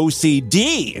characteristic with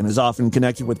OCD and is often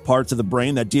connected with parts of the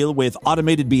brain that deal with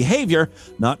automated behavior,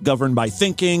 not governed by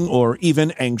thinking or even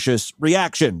anxious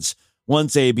reactions.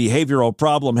 Once a behavioral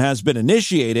problem has been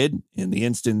initiated, in the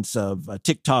instance of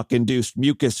TikTok-induced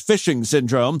mucus fishing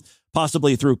syndrome,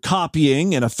 possibly through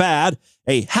copying and a fad,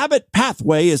 a habit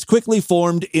pathway is quickly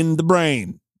formed in the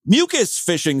brain. Mucus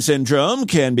fishing syndrome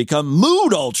can become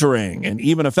mood-altering and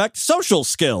even affect social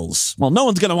skills. Well, no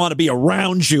one's going to want to be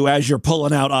around you as you're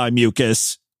pulling out eye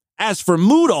mucus. As for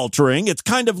mood-altering, it's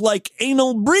kind of like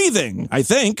anal breathing, I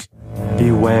think.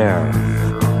 Beware.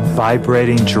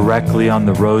 Vibrating directly on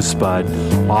the rosebud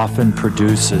often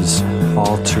produces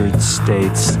altered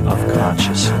states of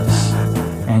consciousness.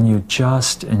 And you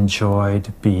just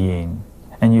enjoyed being.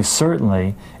 And you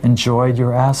certainly enjoyed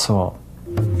your asshole.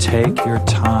 Take your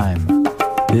time.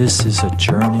 This is a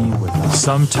journey with us.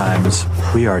 Sometimes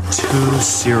we are too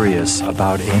serious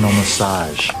about anal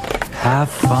massage. Have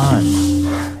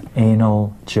fun.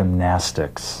 Anal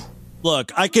gymnastics.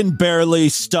 Look, I can barely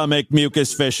stomach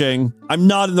mucus fishing. I'm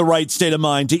not in the right state of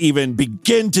mind to even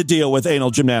begin to deal with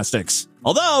anal gymnastics.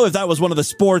 Although, if that was one of the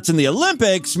sports in the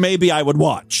Olympics, maybe I would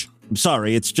watch. I'm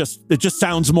sorry, it just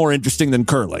sounds more interesting than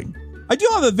curling. I do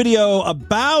have a video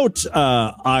about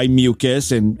eye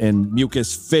mucus and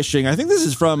mucus fishing. I think this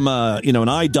is from an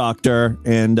eye doctor,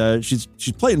 and she's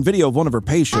playing video of one of her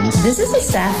patients. This is a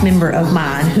staff member of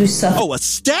mine who suffers. Oh, a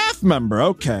staff member.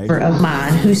 Okay. Of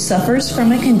mine who suffers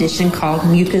from a condition called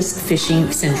mucus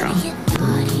fishing syndrome.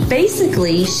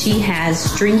 Basically, she has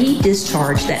stringy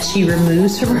discharge that she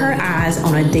removes from her eyes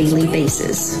on a daily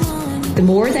basis. The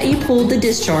more that you pull the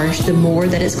discharge, the more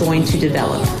that it's going to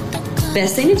develop.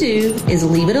 Best thing to do is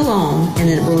leave it alone, and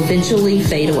then it will eventually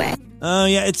fade away.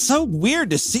 Yeah, it's so weird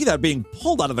to see that being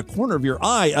pulled out of the corner of your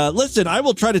eye. Listen, I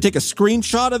will try to take a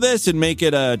screenshot of this and make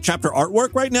it a chapter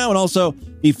artwork right now, and also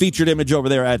the featured image over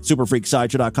there at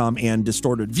superfreaksideshow.com and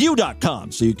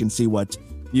distortedview.com, so you can see what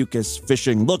mucus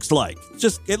fishing looks like.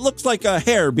 It looks like a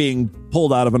hair being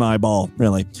pulled out of an eyeball,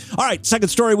 really. All right, second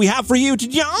story we have for you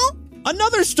today.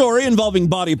 Another story involving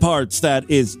body parts that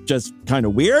is just kind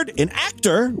of weird. An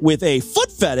actor with a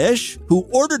foot fetish who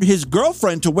ordered his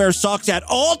girlfriend to wear socks at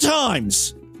all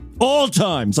times. All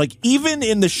times. Like even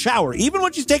in the shower, even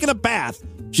when she's taking a bath,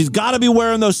 she's got to be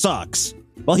wearing those socks.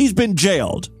 Well, he's been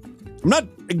jailed. I'm not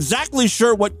exactly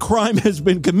sure what crime has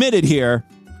been committed here.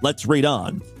 Let's read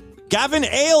on. Gavin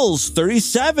Ailes,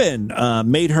 37,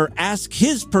 made her ask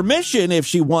his permission if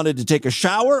she wanted to take a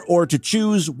shower or to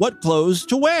choose what clothes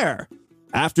to wear.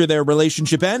 After their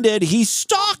relationship ended, he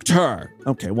stalked her.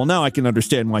 Okay, well, now I can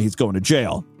understand why he's going to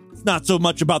jail. It's not so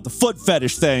much about the foot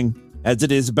fetish thing as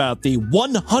it is about the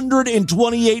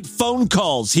 128 phone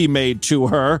calls he made to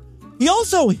her. He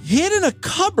also hid in a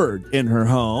cupboard in her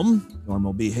home.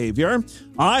 Normal behavior.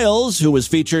 Ailes, who was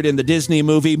featured in the Disney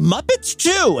movie Muppets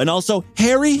 2 and also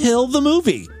Harry Hill the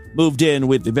movie, moved in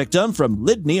with the victim from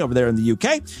Lydney over there in the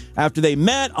UK after they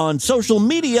met on social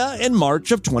media in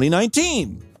March of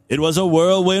 2019. It was a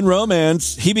whirlwind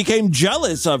romance. He became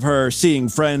jealous of her seeing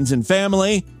friends and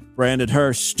family, branded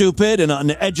her stupid and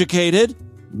uneducated,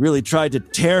 really tried to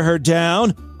tear her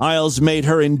down. Ailes made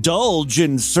her indulge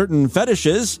in certain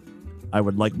fetishes. I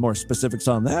would like more specifics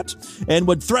on that, and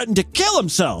would threaten to kill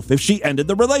himself if she ended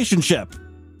the relationship.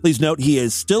 Please note he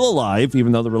is still alive,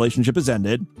 even though the relationship has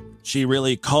ended. She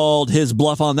really called his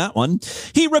bluff on that one.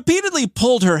 He repeatedly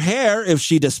pulled her hair if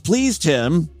she displeased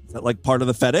him, is that like part of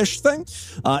the fetish thing?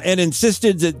 And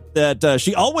insisted that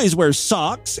she always wears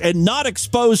socks and not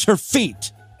expose her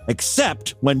feet,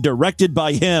 except when directed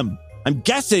by him. I'm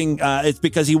guessing it's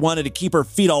because he wanted to keep her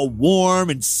feet all warm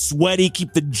and sweaty,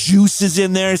 keep the juices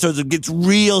in there so it gets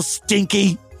real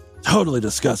stinky. Totally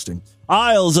disgusting.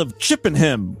 Ailes of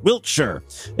Chippenham, Wiltshire,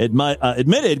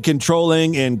 admitted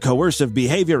controlling and coercive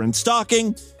behavior and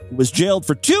stalking. He was jailed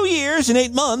for 2 years and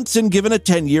 8 months and given a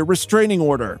 10-year restraining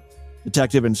order.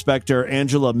 Detective Inspector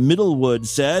Angela Middlewood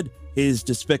said his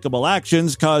despicable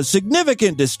actions caused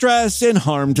significant distress and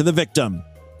harm to the victim.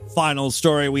 Final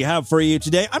story we have for you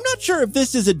today. I'm not sure if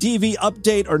this is a DV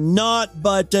update or not,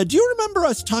 but do you remember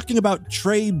us talking about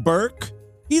Trey Burke?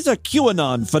 He's a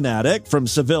QAnon fanatic from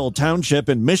Seville Township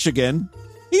in Michigan.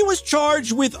 He was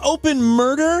charged with open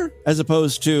murder as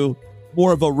opposed to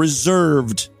more of a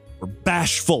reserved or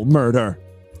bashful murder.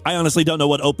 I honestly don't know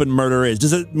what open murder is.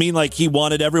 Does it mean like he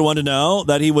wanted everyone to know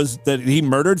that he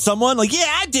murdered someone? Like,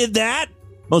 yeah, I did that.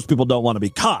 Most people don't want to be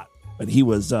caught, but he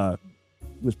was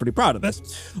pretty proud of this.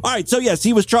 All right, so yes,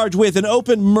 he was charged with an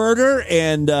open murder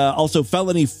and also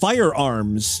felony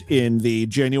firearms in the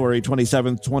January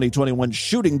 27th, 2021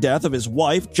 shooting death of his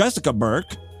wife, Jessica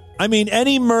Burke. I mean,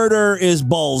 any murder is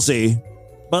ballsy,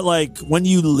 but like when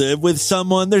you live with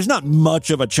someone, there's not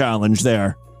much of a challenge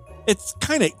there. It's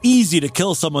kind of easy to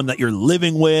kill someone that you're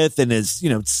living with and is,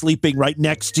 sleeping right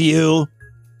next to you.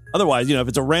 Otherwise, if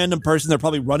it's a random person, they're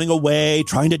probably running away,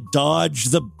 trying to dodge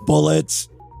the bullets.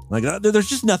 Like, there's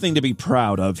just nothing to be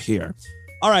proud of here.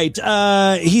 All right,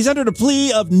 he's entered a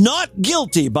plea of not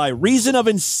guilty by reason of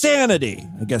insanity.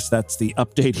 I guess that's the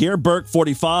update here. Burke,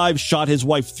 45, shot his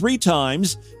wife 3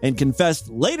 times and confessed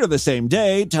later the same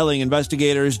day, telling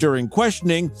investigators during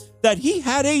questioning that he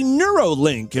had a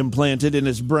Neuralink implanted in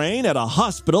his brain at a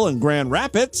hospital in Grand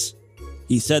Rapids.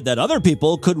 He said that other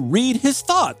people could read his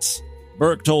thoughts.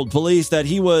 Burke told police that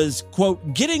he was,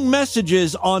 quote, getting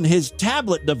messages on his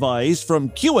tablet device from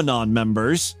QAnon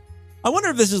members. I wonder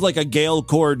if this is like a Gail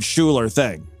Cord Schuler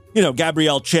thing.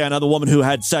 Gabrielle Channa, the woman who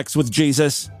had sex with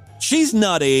Jesus. She's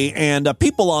nutty, and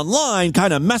people online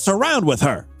kind of mess around with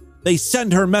her. They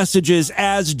send her messages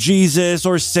as Jesus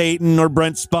or Satan or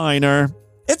Brent Spiner.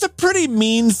 It's a pretty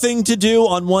mean thing to do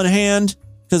on one hand,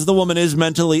 because the woman is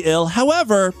mentally ill.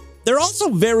 However, they're also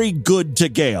very good to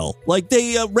Gail. Like,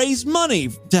 they raised money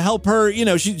to help her. You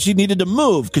know, she needed to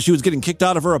move because she was getting kicked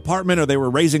out of her apartment, or they were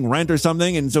raising rent or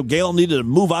something. And so Gail needed to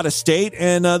move out of state.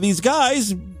 And these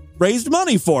guys raised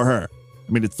money for her.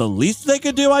 I mean, it's the least they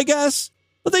could do, I guess.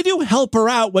 But they do help her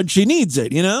out when she needs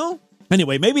it, you know?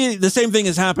 Anyway, maybe the same thing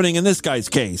is happening in this guy's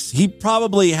case. He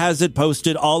probably has it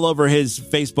posted all over his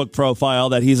Facebook profile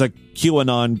that he's a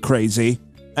QAnon crazy.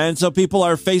 And so people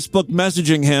are Facebook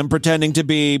messaging him pretending to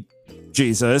be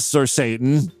Jesus or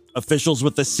Satan, officials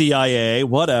with the CIA,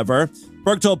 whatever.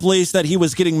 Burke told police that he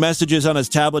was getting messages on his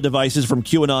tablet devices from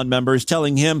QAnon members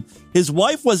telling him his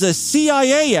wife was a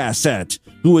CIA asset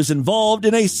who was involved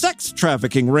in a sex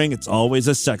trafficking ring. It's always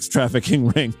a sex trafficking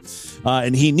ring.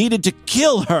 And he needed to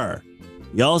kill her.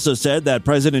 He also said that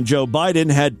President Joe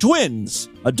Biden had twins,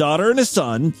 a daughter and a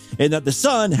son, and that the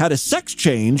son had a sex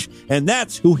change, and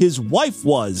that's who his wife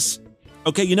was.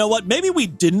 Okay, you know what? Maybe we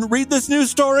didn't read this news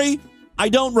story. I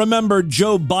don't remember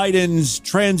Joe Biden's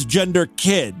transgender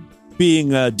kid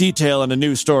being a detail in a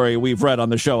news story we've read on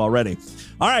the show already.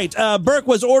 All right, Burke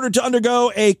was ordered to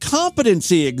undergo a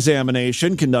competency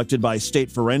examination conducted by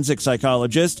state forensic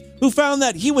psychologist who found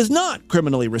that he was not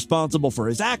criminally responsible for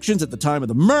his actions at the time of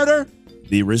the murder.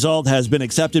 The result has been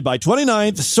accepted by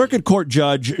 29th Circuit Court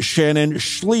Judge Shannon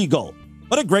Schlegel.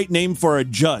 What a great name for a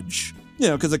judge. You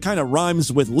know, because it kind of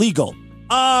rhymes with legal.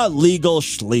 Legal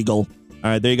Schlegel. All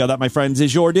right, there you go. That, my friends,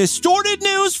 is your Distorted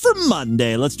News for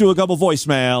Monday. Let's do a couple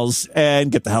voicemails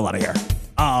and get the hell out of here.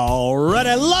 All right,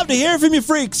 I love to hear from you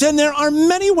freaks, and there are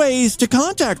many ways to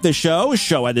contact the show at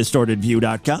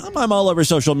distortedview.com. I'm all over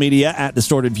social media at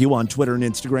distortedview on Twitter and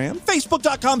Instagram,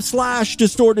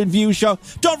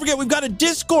 facebook.com/distortedviewshow. Don't forget, we've got a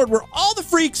Discord where all the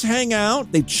freaks hang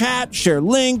out. They chat, share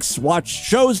links, watch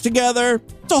shows together.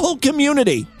 It's a whole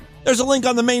community. There's a link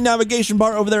on the main navigation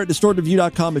bar over there at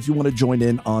distortedview.com if you want to join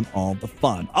in on all the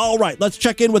fun. All right, let's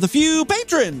check in with a few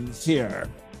patrons here.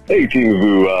 Hey, Team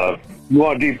Vu,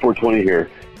 D420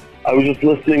 here. I was just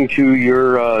listening to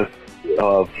your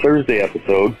Thursday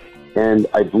episode, and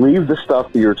I believe the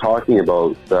stuff that you're talking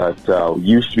about that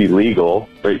used to be legal,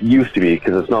 but it used to be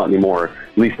because it's not anymore,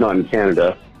 at least not in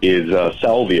Canada, is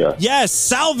salvia. Yes,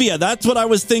 salvia. That's what I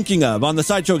was thinking of. On the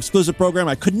Sideshow exclusive program,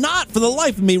 I could not for the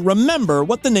life of me remember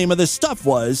what the name of this stuff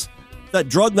was. That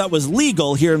drug that was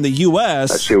legal here in the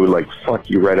U.S. That shit would, like, fuck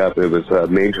you right up. It was a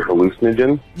major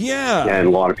hallucinogen. Yeah. And a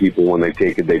lot of people, when they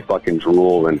take it, they fucking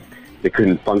drool, and they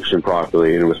couldn't function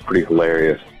properly, and it was pretty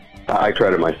hilarious. I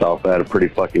tried it myself. I had a pretty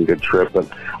fucking good trip, but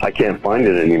I can't find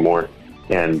it anymore.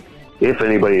 And if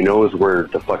anybody knows where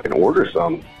to fucking order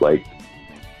some, like,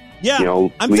 yeah, you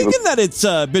know, I'm thinking that it's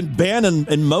been banned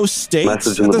in most states.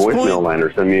 Message in the voicemail line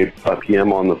or send me a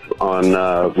PM on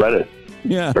Reddit.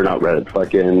 Yeah. Or not Reddit,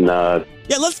 fucking... yeah,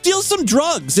 let's deal some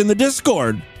drugs in the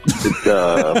Discord.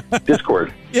 It's,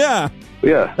 Discord. Yeah.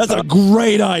 Yeah. That's a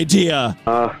great idea.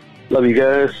 Love you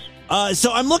guys.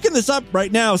 So I'm looking this up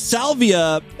right now.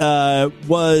 Salvia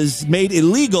was made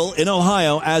illegal in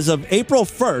Ohio as of April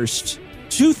 1st,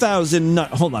 2009.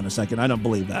 Hold on a second. I don't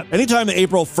believe that. Anytime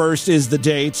April 1st is the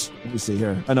date. Let me see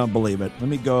here. I don't believe it. Let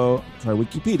me go try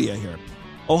Wikipedia here.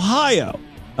 Ohio.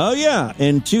 Oh, yeah.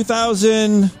 In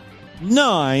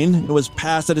 2009, it was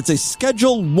passed that it's a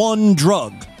Schedule 1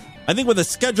 drug. I think with a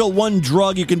Schedule 1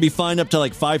 drug, you can be fined up to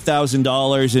like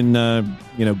 $5,000 and,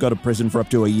 go to prison for up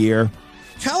to a year.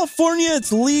 California,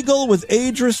 it's legal with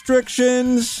age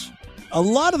restrictions. A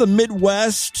lot of the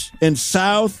Midwest and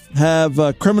South have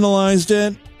criminalized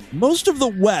it. Most of the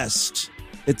West,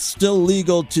 it's still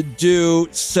legal to do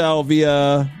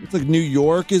salvia. It's like New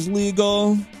York is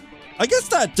legal. I guess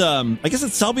that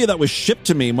salvia that was shipped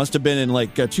to me must have been in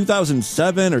like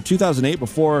 2007 or 2008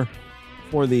 before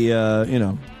the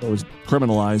it was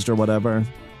criminalized or whatever.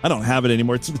 I don't have it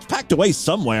anymore. It's packed away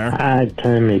somewhere. Hi,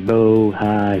 Tommy Boo.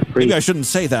 Hi, Freak. Maybe I shouldn't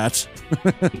say that.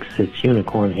 It's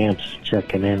Unicorn Hamps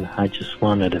checking in. I just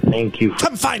wanted to thank you.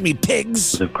 Come find me,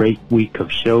 pigs. It's a great week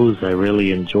of shows. I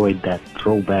really enjoyed that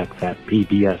throwback, that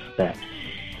PBS, I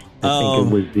think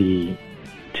it was the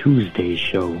Tuesday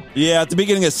show. Yeah, at the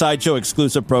beginning of Sideshow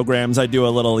exclusive programs, I do a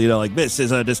little, like this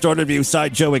is a Distorted View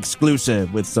Sideshow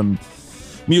exclusive with some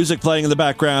music playing in the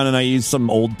background, and I use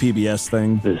some old PBS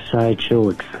thing. The Sideshow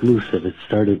exclusive. It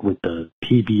started with the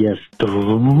PBS.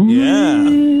 Yeah.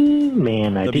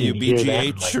 Man, I didn't hear that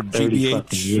in like 30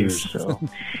 fucking years. So.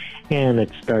 And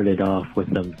it started off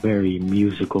with a very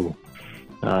musical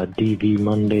DV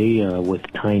Monday with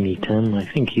Tiny Tim. I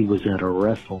think he was at a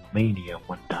WrestleMania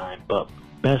one time. But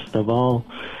best of all,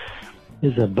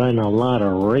 there's been a lot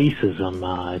of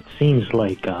racism. It seems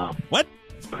like... what?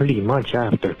 Pretty much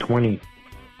after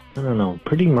I don't know,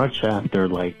 pretty much after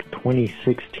like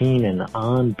 2016 and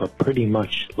on, but pretty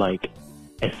much like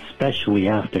especially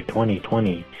after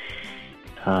 2020.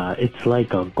 It's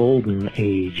like a golden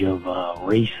age of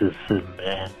racism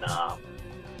and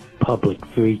public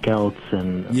freakouts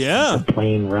and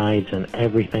plane rides and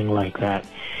everything like that.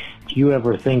 Do you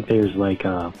ever think there's like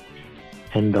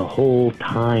and the whole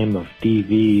time of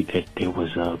TV that there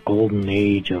was a golden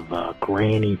age of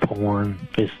granny porn,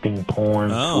 fisting porn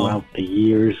throughout the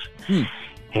years?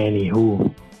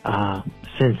 Anywho,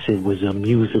 since it was a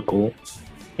musical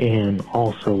and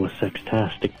also a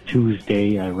Sextastic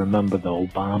Tuesday, I remember the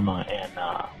Obama and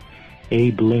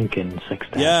Abe Lincoln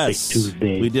Sextastic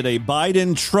Tuesday. We did a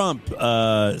Biden-Trump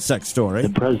sex story. The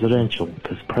presidential,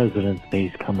 because President's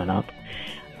Day's coming up.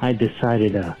 I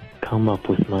decided to come up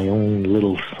with my own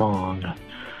little song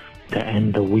to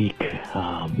end the week.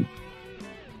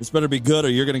 This better be good or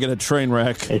you're going to get a train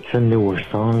wreck. It's a newer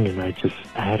song, and I just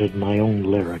added my own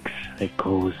lyrics. It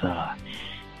goes,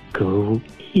 go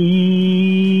easy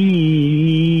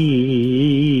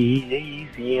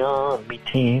on me,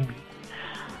 Tammy.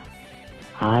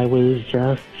 I was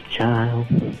just a child.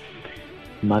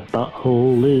 My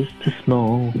butthole is too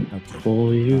small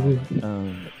for you.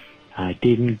 I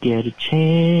didn't get a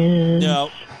chance.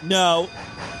 No.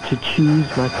 To choose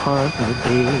my partner,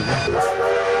 babe.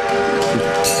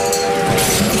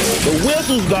 The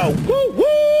whistles go woo woo.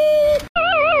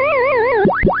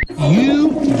 You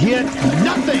get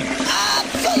nothing.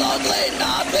 Absolutely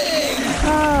nothing.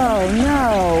 Oh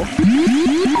no.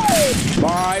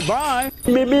 Bye bye.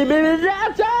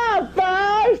 That's all,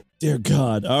 folks. Dear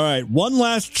God. All right. One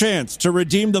last chance to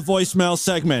redeem the voicemail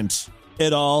segment.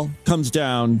 It all comes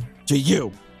down to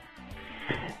you.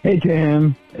 Hey,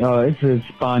 Tim. It's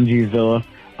Spongyzilla.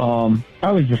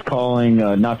 I was just calling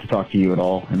not to talk to you at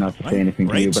all and not to say anything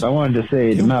to you, but I wanted to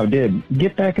say to Mao Dib,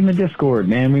 get back in the Discord,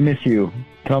 man. We miss you.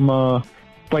 Come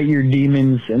fight your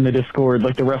demons in the Discord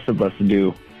like the rest of us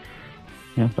do.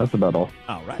 Yeah, that's about all.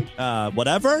 All right.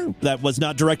 Whatever. That was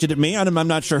not directed at me. I'm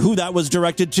not sure who that was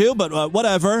directed to, but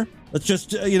whatever. Let's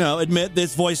just, admit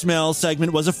this voicemail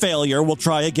segment was a failure. We'll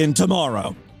try again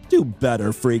tomorrow. Do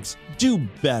better, freaks. Do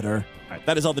better. All right,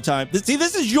 that is all the time. See,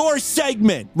 this is your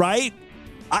segment, right?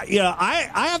 I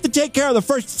have to take care of the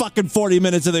first fucking 40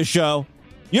 minutes of this show.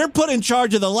 You're put in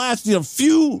charge of the last,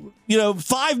 few,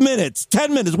 5 minutes,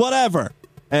 10 minutes, whatever.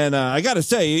 And I got to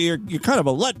say, you're kind of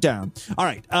a letdown. All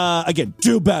right. Again,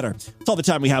 do better. That's all the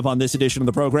time we have on this edition of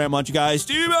the program. Why don't you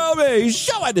guys email me?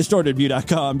 Show at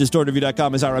DistortedView.com.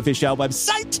 DistortedView.com is our official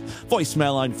website.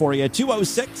 Voicemail line for you,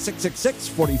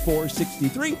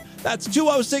 206-666-4463. That's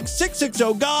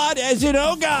 206-660-GOD, as in,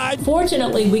 oh, God.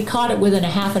 Fortunately, we caught it within a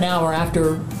half an hour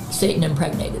after Satan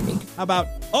impregnated me. How about,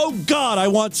 oh, God, I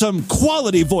want some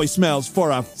quality voicemails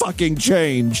for a fucking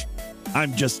change.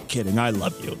 I'm just kidding. I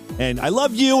love you. And I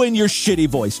love you and your shitty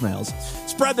voicemails.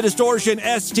 Spread the distortion,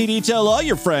 STD. Tell all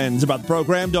your friends about the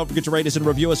program. Don't forget to rate us and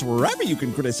review us wherever you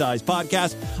can criticize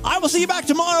podcasts. I will see you back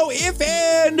tomorrow if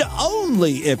and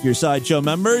only if you're Sideshow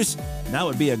members. Now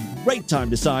would be a great time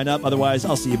to sign up. Otherwise,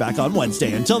 I'll see you back on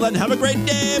Wednesday. Until then, have a great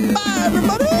day. Bye,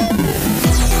 everybody.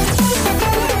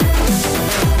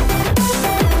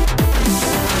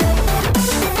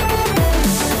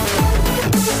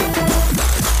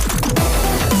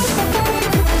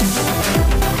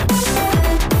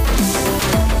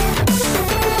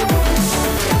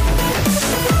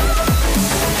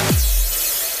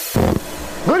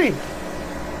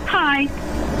 Hi.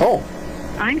 Oh.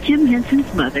 I'm Jim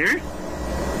Henson's mother.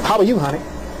 How are you, honey?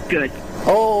 Good.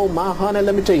 Oh, my honey,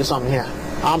 let me tell you something here.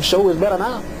 I'm sure it's better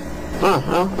now.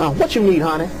 What you need,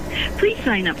 honey? Please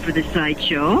sign up for the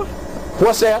Sideshow.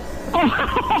 What's that?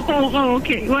 Oh,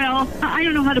 okay. Well, I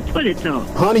don't know how to put it, though.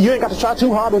 Honey, you ain't got to try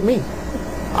too hard with me.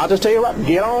 I'll just tell you right,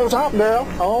 get on top, girl.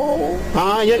 Oh.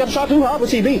 You ain't got to try too hard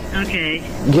with TV. Okay.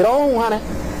 Get on, honey.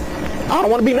 I don't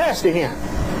want to be nasty here.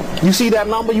 You see that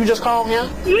number you just called here?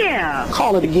 Yeah.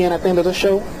 Call it again at the end of the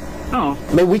show. Oh.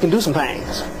 Maybe we can do some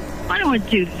things. I don't want to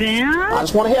do that. I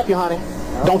just want to help you, honey.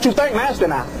 Don't you think nasty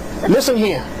now. Listen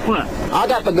here. What? I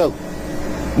got to go.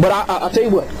 But I'll tell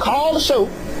you what. Call the show.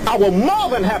 I will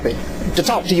more than happy to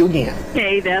talk to you again.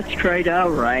 Hey, that's quite all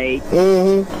right.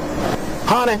 Mm-hmm.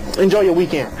 Honey, enjoy your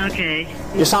weekend. Okay.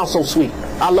 You sound so sweet.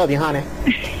 I love you, honey.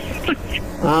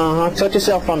 Touch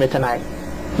yourself from me tonight.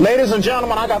 Ladies and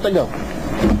gentlemen, I got to go.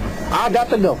 I got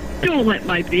to go. Don't let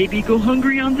my baby go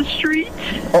hungry on the street.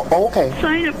 Oh, okay.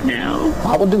 Sign up now.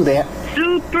 I will do that.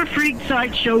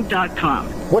 Superfreaksideshow.com.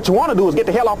 What you want to do is get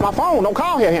the hell off my phone. Don't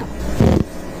call here.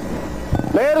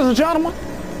 Ladies and gentlemen,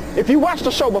 if you watched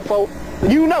the show before,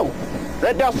 you know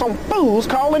that there's some fools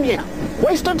calling in.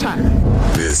 Wasting time.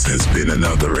 This has been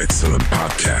another excellent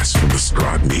podcast from the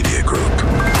Scribe Media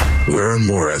Group. Learn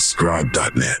more at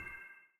scribe.net.